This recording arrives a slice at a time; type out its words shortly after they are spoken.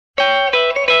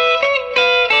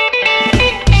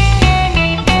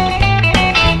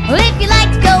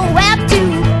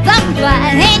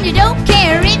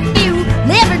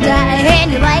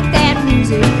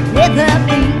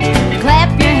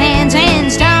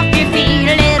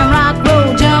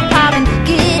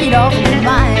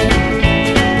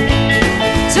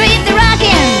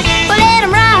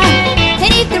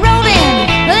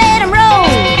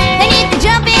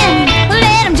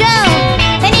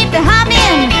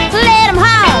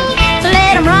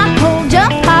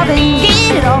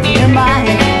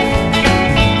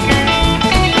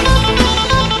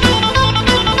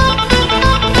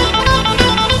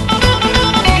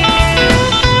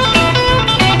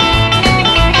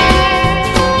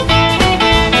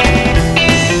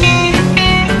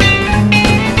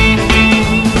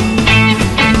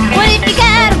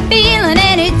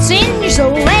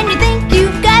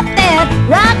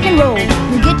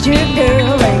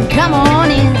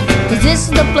'cause this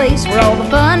is the place where all the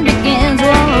fun begins.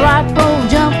 We're on a rock, roll,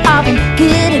 jump, hop, and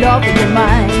get it off of your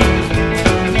mind.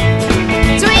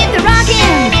 So if they're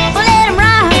rocking, well, let them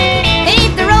rock. And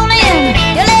if they're rolling,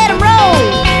 you let them roll.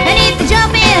 And if they're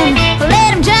jumping, well, let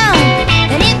them jump.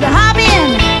 And if they're hopping,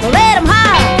 well, let them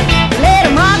hop. Let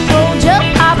them rock, roll, jump,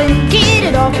 hop, and get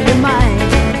it off of your mind.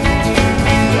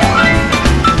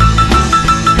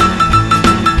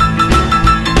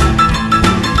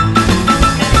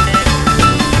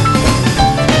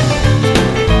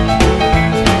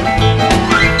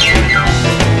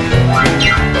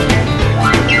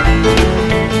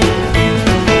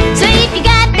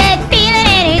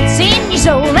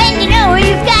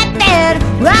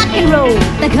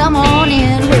 Then come on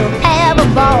in, we'll have a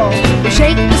ball. We'll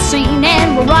shake the scene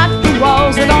and we'll rock the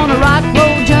walls. We're gonna rock,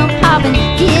 roll, jump, hop, and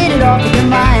get it off of your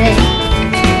mind.